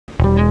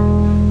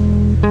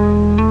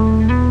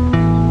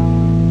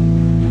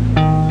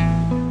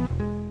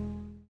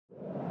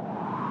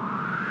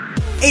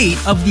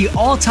8 of the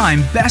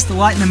all-time best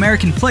Latin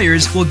American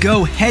players will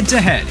go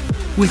head-to-head.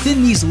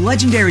 Within these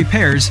legendary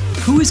pairs,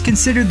 who is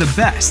considered the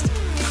best?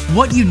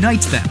 What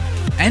unites them?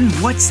 And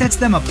what sets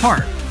them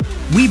apart?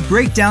 We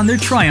break down their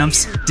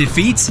triumphs,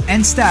 defeats,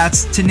 and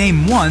stats to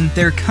name one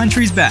their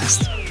country's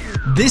best.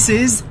 This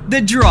is The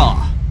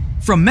Draw.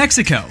 From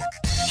Mexico,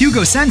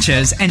 Hugo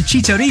Sánchez and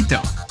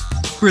Chicharito.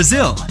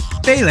 Brazil,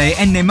 Pelé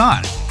and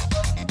Neymar.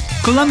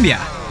 Colombia,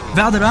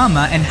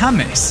 Valderrama and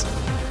James.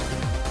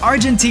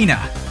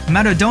 Argentina,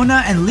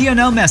 Maradona and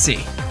Lionel Messi.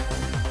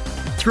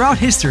 Throughout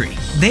history,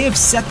 they have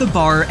set the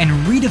bar and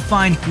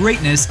redefined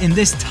greatness in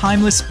this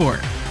timeless sport.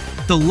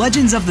 The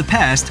legends of the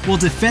past will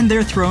defend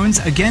their thrones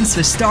against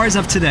the stars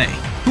of today,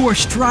 who are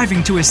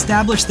striving to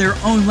establish their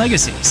own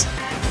legacies.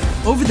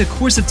 Over the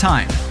course of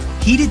time,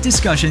 heated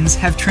discussions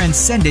have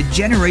transcended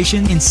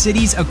generations in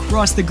cities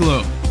across the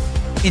globe.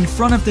 In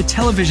front of the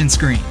television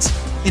screens,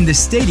 in the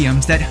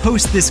stadiums that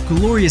host this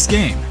glorious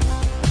game,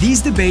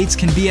 these debates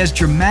can be as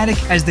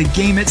dramatic as the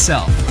game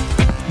itself.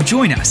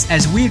 Join us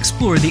as we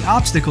explore the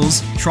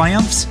obstacles,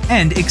 triumphs,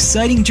 and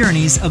exciting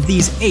journeys of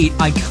these 8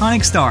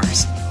 iconic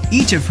stars,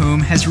 each of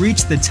whom has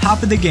reached the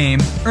top of the game,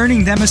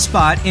 earning them a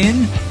spot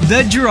in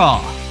The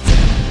Draw.